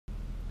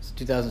It's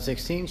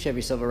 2016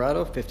 Chevy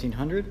Silverado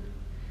 1500. So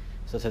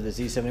let's have the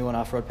Z71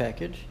 off-road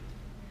package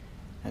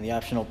and the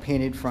optional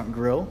painted front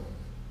grille.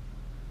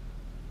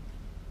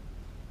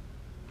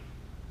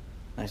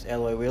 Nice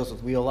alloy wheels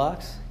with wheel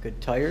locks,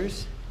 good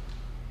tires,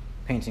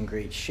 paint's in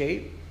great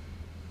shape,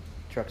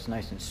 truck's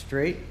nice and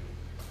straight.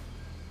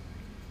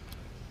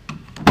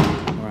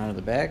 Around to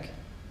the back,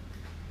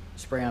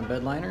 spray on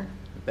bed liner,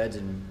 the bed's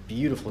in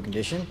beautiful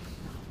condition.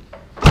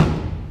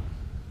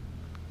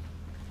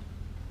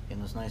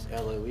 And those nice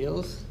alloy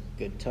wheels,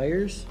 good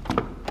tires,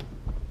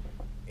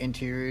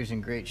 interior's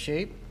in great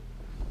shape.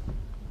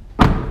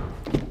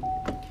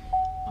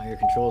 All your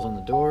controls on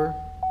the door,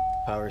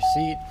 power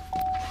seat,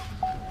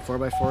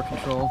 4x4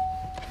 control,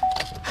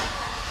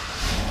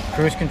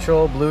 cruise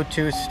control,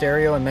 Bluetooth,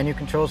 stereo, and menu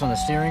controls on the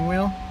steering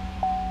wheel.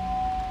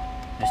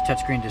 Nice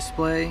touchscreen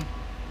display,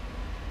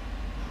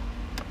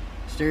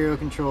 stereo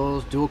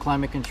controls, dual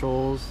climate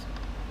controls,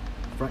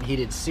 front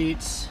heated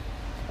seats.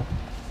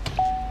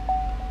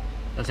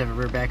 Does have a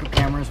rear backup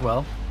camera as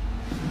well.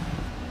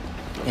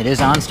 It is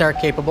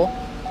OnStart capable.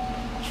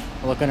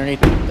 We'll look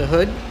underneath the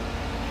hood.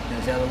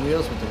 There's the other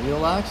wheels with the wheel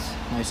locks.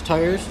 Nice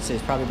tires. It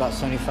says probably about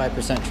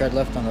 75% tread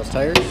left on those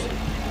tires.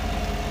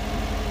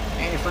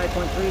 And your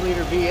 5.3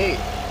 liter V8.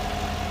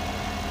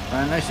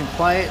 Nice and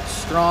quiet,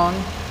 strong,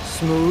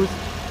 smooth,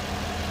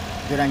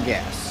 good on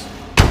gas.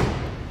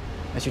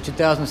 That's your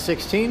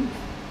 2016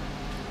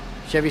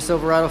 Chevy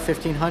Silverado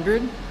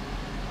 1500,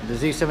 the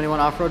Z71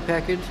 off-road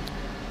package,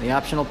 the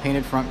optional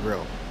painted front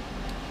grille.